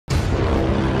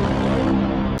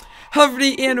Hello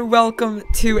everybody and welcome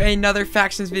to another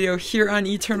Factions video here on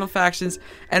Eternal Factions,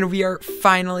 and we are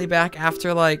finally back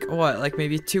after like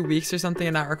maybe 2 weeks or something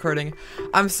of not recording.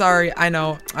 I'm sorry, I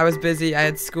know, I was busy, I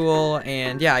had school,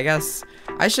 and yeah, I guess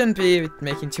I shouldn't be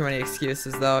making too many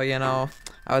excuses though, you know.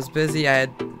 I was busy, I had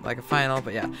like a final,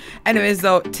 but yeah. Anyways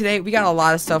though, today we got a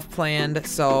lot of stuff planned,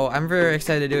 so I'm very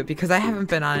excited to do it because I haven't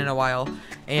been on in a while.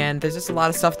 And there's just a lot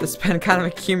of stuff that's been kind of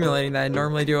accumulating that I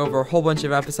normally do over a whole bunch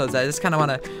of episodes that I just kind of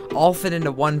want to all fit into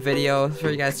one video for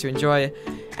you guys to enjoy.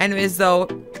 Anyways though,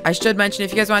 I should mention,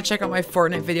 if you guys want to check out my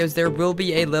Fortnite videos, there will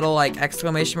be a little like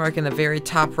exclamation mark in the very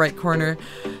top right corner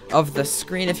of the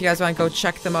screen. If you guys want to go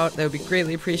check them out, that would be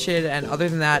greatly appreciated. And other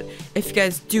than that, if you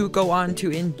guys do go on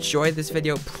to enjoy this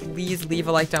video, please leave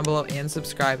a like down below and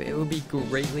subscribe. It would be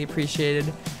greatly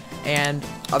appreciated. And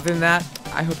other than that,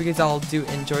 I hope you guys all do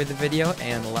enjoy the video,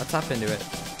 and let's hop into it.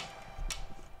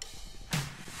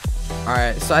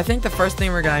 Alright, so I think the first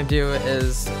thing we're gonna do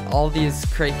is all these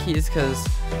crate keys, because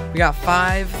we got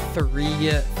 5,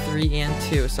 3, 3, and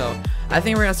 2. So I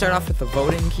think we're gonna start off with the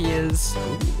voting keys.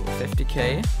 Ooh,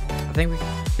 50k. I think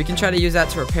we can try to use that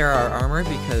to repair our armor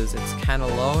because it's kind of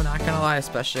low, not gonna lie,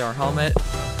 especially our helmet.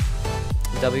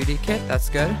 WD kit, that's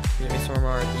good. Give me some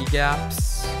more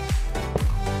E-gaps.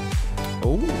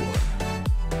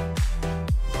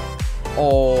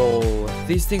 Oh,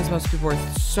 these things must be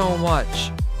worth so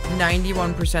much.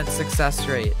 91% success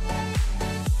rate.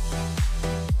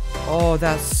 Oh,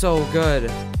 that's so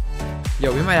good.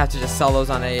 Yo, we might have to just sell those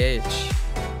on AH.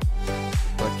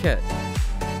 What kit?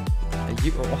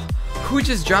 Who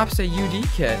just drops a UD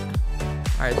kit?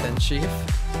 Alright then, Chief.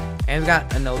 And we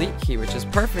got an elite key, which is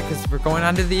perfect because we're going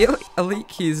on to the elite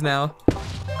keys now.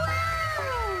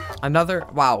 Another,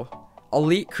 wow.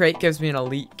 Elite crate gives me an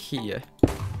elite key.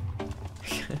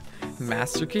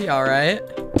 Master key, alright.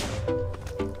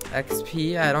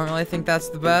 XP, I don't really think that's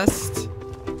the best.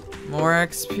 More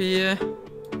XP.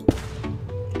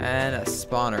 And a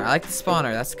spawner. I like the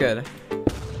spawner, that's good.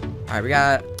 Alright, we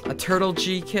got a turtle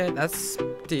G kit, that's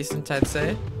decent, I'd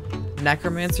say.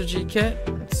 Necromancer G kit,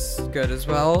 that's good as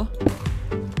well.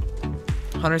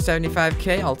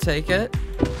 175k, I'll take it.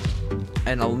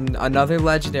 And another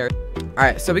legendary.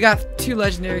 Alright, so we got 2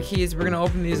 legendary keys. We're gonna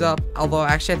open these up. Although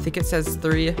actually I think it says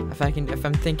 3. If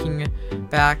I'm thinking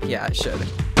back, yeah, I should.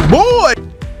 Boy!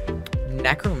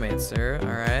 Necromancer,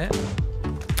 alright.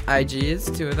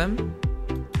 IGs, 2 of them.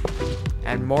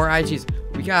 And more IGs.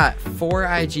 We got 4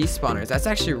 IG spawners. That's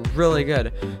actually really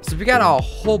good. So we got a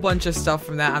whole bunch of stuff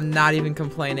from that. I'm not even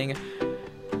complaining.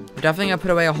 We're definitely gonna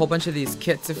put away a whole bunch of these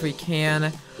kits if we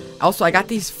can. Also, I got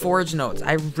these forge notes.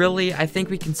 I think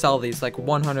we can sell these like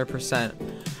 100%.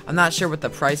 I'm not sure what the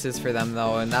price is for them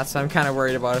though, and that's what I'm kind of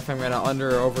worried about, if I'm gonna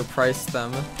under or overprice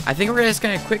them. I think we're just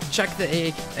gonna quick check the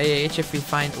AH if we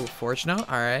find, ooh, forge note,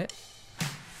 alright.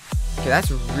 Okay,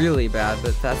 that's really bad,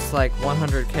 but that's like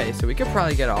 100k, so we could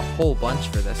probably get a whole bunch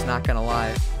for this, not gonna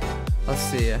lie. Let's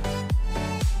see.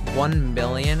 1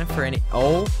 million for any,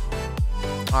 oh.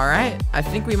 Alright, I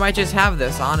think we might just have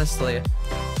this, honestly.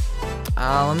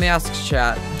 Let me ask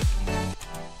chat.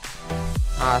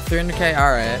 300k,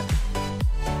 alright.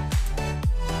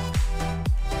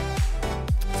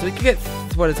 So we could get,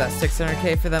 what is that,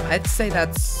 600k for them? I'd say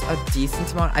that's a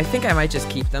decent amount. I think I might just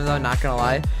keep them though, not gonna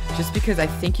lie. Just because I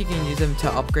think you can use them to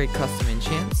upgrade custom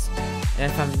enchants.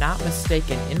 And if I'm not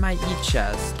mistaken, in my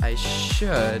e-chest, I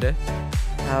should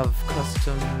have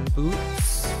custom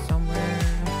boots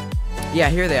somewhere. Yeah,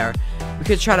 here they are. We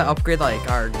could try to upgrade like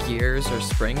our gears or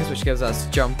springs, which gives us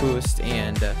jump boost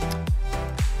and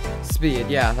speed.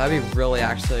 Yeah, that'd be really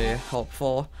actually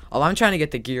helpful. Although I'm trying to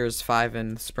get the gears 5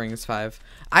 and springs 5.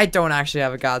 I don't actually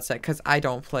have a god set because I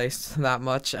don't play that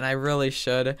much, and I really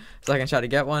should, so I can try to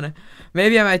get one.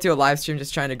 Maybe I might do a live stream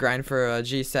just trying to grind for a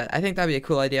G set. I think that'd be a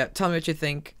cool idea. Tell me what you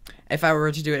think. If I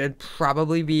were to do it, it'd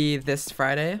probably be this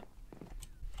Friday.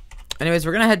 Anyways,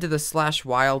 we're gonna head to the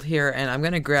 /wild here, and I'm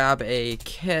gonna grab a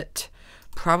kit.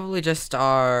 Probably just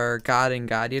our God and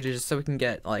God Eater, just so we can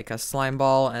get like a slime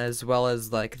ball as well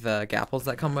as like the gapples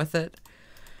that come with it,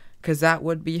 because that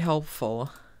would be helpful.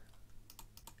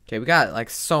 Okay, we got like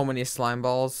so many slime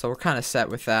balls, so we're kind of set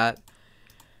with that.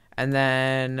 And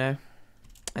then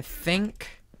I think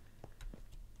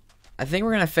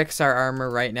we're gonna fix our armor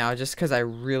right now, just because I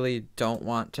really don't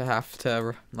want to have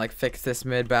to like fix this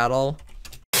mid-battle.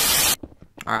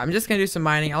 Alright, I'm just gonna do some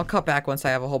mining. I'll cut back once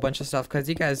I have a whole bunch of stuff, because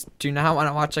you guys do not want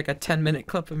to watch like a 10-minute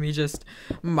clip of me just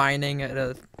mining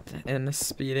and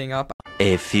speeding up.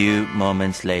 A few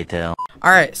moments later.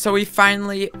 Alright, so we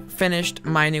finally finished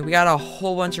mining. We got a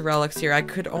whole bunch of relics here. I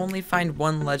could only find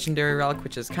one legendary relic,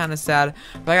 which is kind of sad,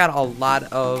 but I got a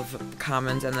lot of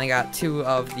commons, and I got 2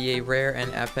 of the rare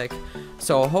and epic.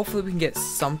 So hopefully we can get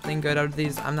something good out of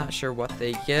these. I'm not sure what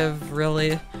they give,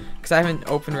 really, because I haven't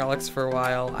opened relics for a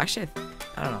while. Actually,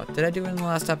 I don't know. Did I do it in the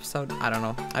last episode? I don't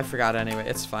know. I forgot anyway.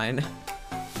 It's fine.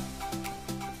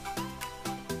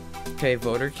 Okay,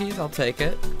 voter keys. I'll take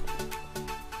it.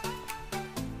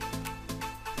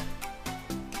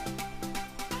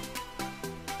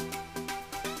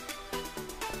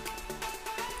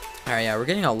 Alright, yeah, we're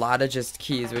getting a lot of just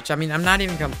keys, which, I mean, I'm not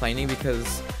even complaining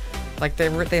because, like,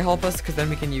 they help us because then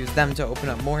we can use them to open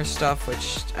up more stuff,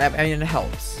 which, I mean, it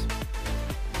helps.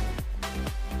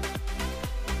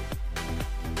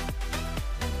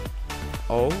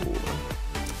 Oh,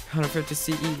 150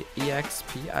 CE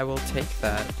EXP, I will take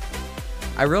that.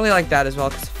 I really like that as well,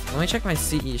 because let me check my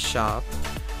CE shop.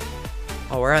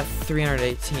 Oh, we're at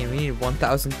 318, we need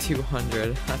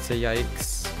 1,200, that's a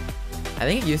yikes. I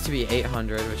think it used to be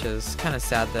 800, which is kind of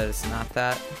sad that it's not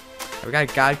that. We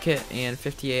got a god kit and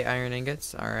 58 iron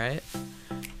ingots. Alright.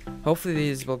 Hopefully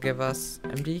these will give us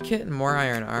MD kit and more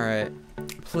iron. Alright.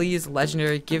 Please,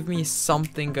 legendary, give me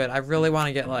something good. I really want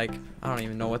to get, like, I don't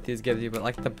even know what these give you, but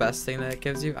like the best thing that it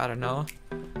gives you. I don't know.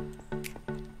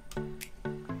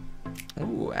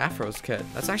 Ooh, Afro's kit.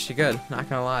 That's actually good. Not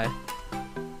gonna lie.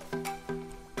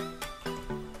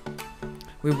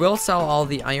 We will sell all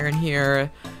the iron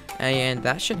here. And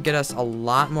that should get us a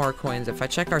lot more coins. If I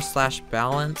check our slash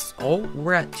balance, oh,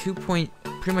 we're at pretty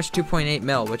much 2.8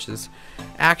 mil, which is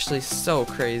actually so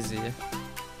crazy.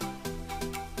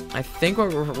 I think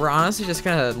we're honestly just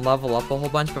gonna level up a whole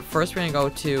bunch, but first we're gonna go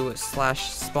to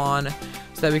slash spawn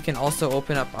so that we can also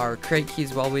open up our crate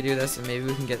keys while we do this, and maybe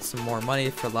we can get some more money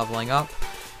for leveling up.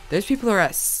 There's people who are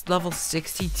at level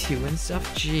 62 and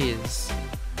stuff. Jeez.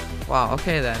 Wow.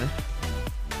 Okay then.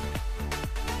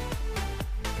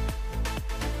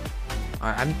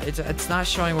 Alright, it's not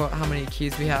showing how many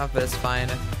keys we have, but it's fine.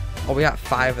 Oh, we got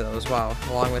 5 of those, wow.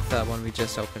 Along with the one we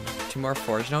just opened. 2 more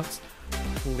forge notes.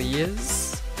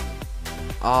 Please?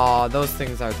 Oh, those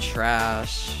things are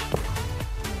trash.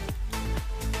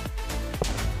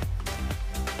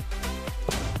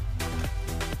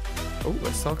 Oh,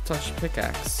 a silk touch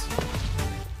pickaxe.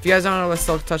 If you guys don't know what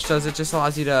silk touch does, it just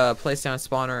allows you to place down a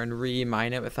spawner and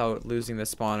re-mine it without losing the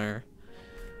spawner.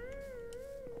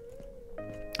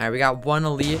 Alright, we got 1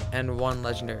 elite and 1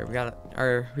 legendary. We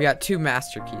got 2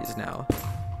 master keys now.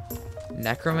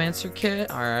 Necromancer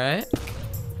kit, alright.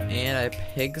 And a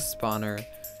pig spawner.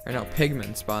 Or no, pigman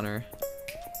spawner.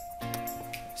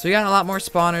 So we got a lot more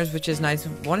spawners, which is nice.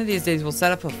 One of these days we'll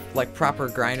set up a like proper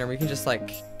grinder. We can just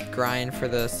like grind for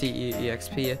the CE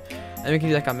EXP. And we can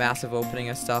do like a massive opening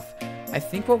of stuff. I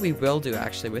think what we will do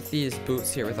actually with these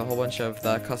boots here with a whole bunch of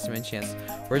the custom enchants,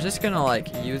 we're just gonna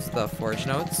like use the forge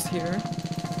notes here.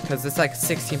 Because it's like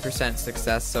 16%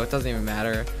 success, so it doesn't even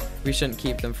matter. We shouldn't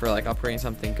keep them for like upgrading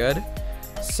something good.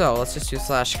 So let's just do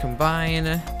slash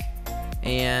combine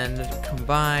and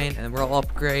combine, and we'll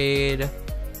upgrade.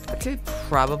 I'd say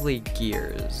probably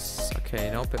gears. Okay,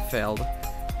 nope, it failed.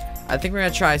 I think we're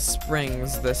gonna try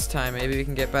springs this time. Maybe we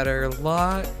can get better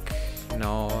luck.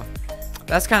 No,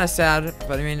 that's kind of sad,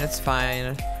 but I mean it's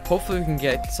fine. Hopefully we can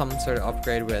get some sort of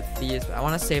upgrade with these. I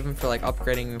want to save them for like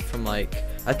upgrading from like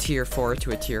a tier 4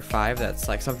 to a tier 5. That's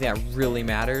like something that really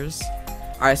matters.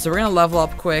 Alright, so we're gonna level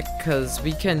up quick because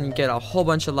we can get a whole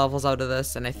bunch of levels out of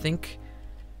this, and I think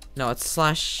no, it's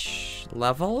slash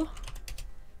level.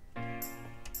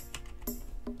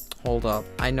 Hold up,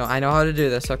 I know how to do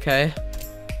this. Okay,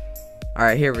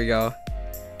 alright, here we go.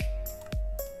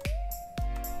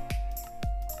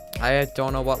 I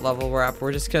don't know what level we're at, but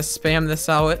we're just gonna spam this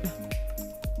out.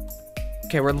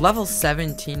 Okay, we're level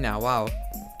 17 now. Wow,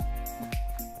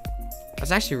 that's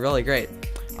actually really great.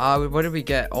 What did we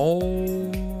get? Oh,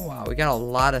 wow, we got a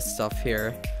lot of stuff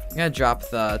here. I'm gonna drop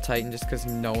the Titan just because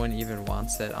no one even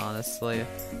wants it, honestly.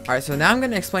 Alright, so now I'm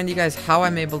gonna explain to you guys how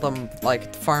I'm able to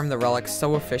like farm the relics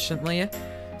so efficiently.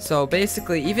 So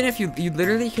basically, even if you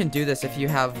literally can do this if you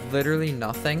have literally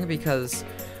nothing, because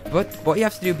what you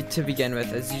have to do to begin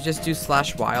with is you just do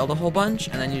slash wild a whole bunch,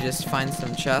 and then you just find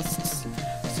some chests.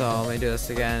 So let me do this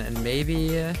again, and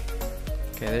maybe,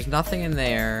 okay, there's nothing in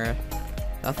there.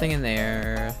 Nothing in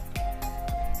there.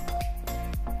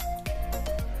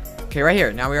 Okay, right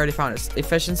here. Now we already found it.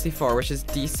 Efficiency 4, which is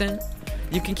decent.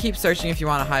 You can keep searching if you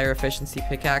want a higher efficiency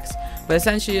pickaxe, but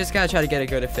essentially you just gotta try to get a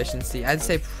good efficiency. I'd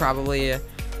say probably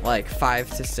like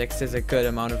 5 to 6 is a good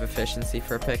amount of efficiency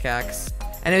for a pickaxe.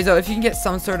 Anyways, though, if you can get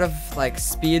some sort of like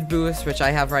speed boost, which I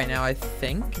have right now, I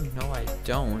think. No, I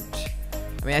don't.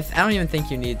 I mean, I don't even think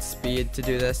you need speed to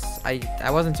do this. I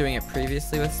wasn't doing it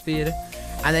previously with speed.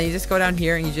 And then you just go down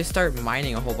here and you just start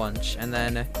mining a whole bunch. And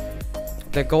then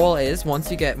the goal is, once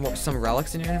you get some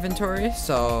relics in your inventory,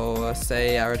 so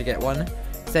say I were to get one,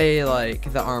 say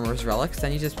like the armor's relics,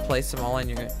 then you just place them all in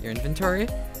your inventory.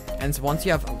 And so once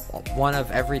you have one of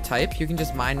every type, you can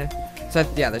just mine. So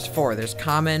yeah, there's 4. There's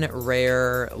common,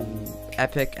 rare,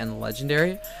 epic, and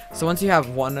legendary. So once you have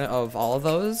one of all of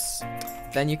those,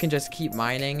 then you can just keep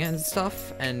mining and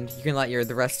stuff, and you can let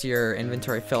the rest of your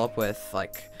inventory fill up with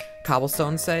like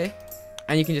cobblestone, say,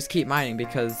 and you can just keep mining,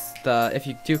 because if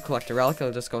you do collect a relic,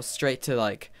 it'll just go straight to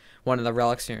like one of the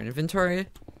relics in your inventory.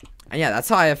 And yeah, that's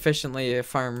how I efficiently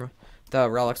farm the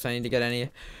relics when I need to get any.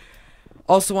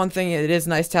 Also, one thing, it is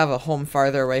nice to have a home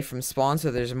farther away from spawn, so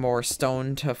there's more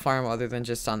stone to farm other than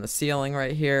just on the ceiling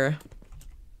right here.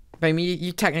 But I mean,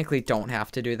 you technically don't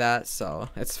have to do that, so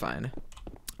it's fine.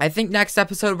 I think next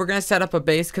episode we're going to set up a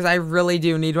base, because I really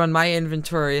do need one. My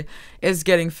inventory is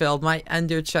getting filled. My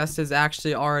ender chest is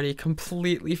actually already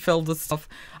completely filled with stuff.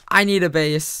 I need a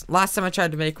base. Last time I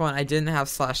tried to make one, I didn't have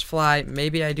 /fly.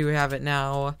 Maybe I do have it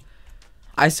now.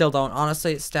 I still don't.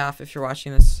 Honestly, staff, if you're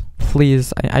watching this,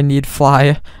 please, I need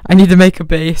fly. I need to make a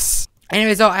base.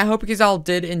 Anyways, though, I hope you guys all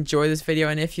did enjoy this video,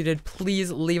 and if you did,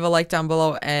 please leave a like down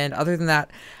below. And other than that,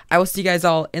 I will see you guys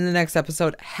all in the next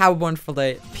episode. Have a wonderful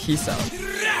day. Peace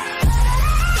out.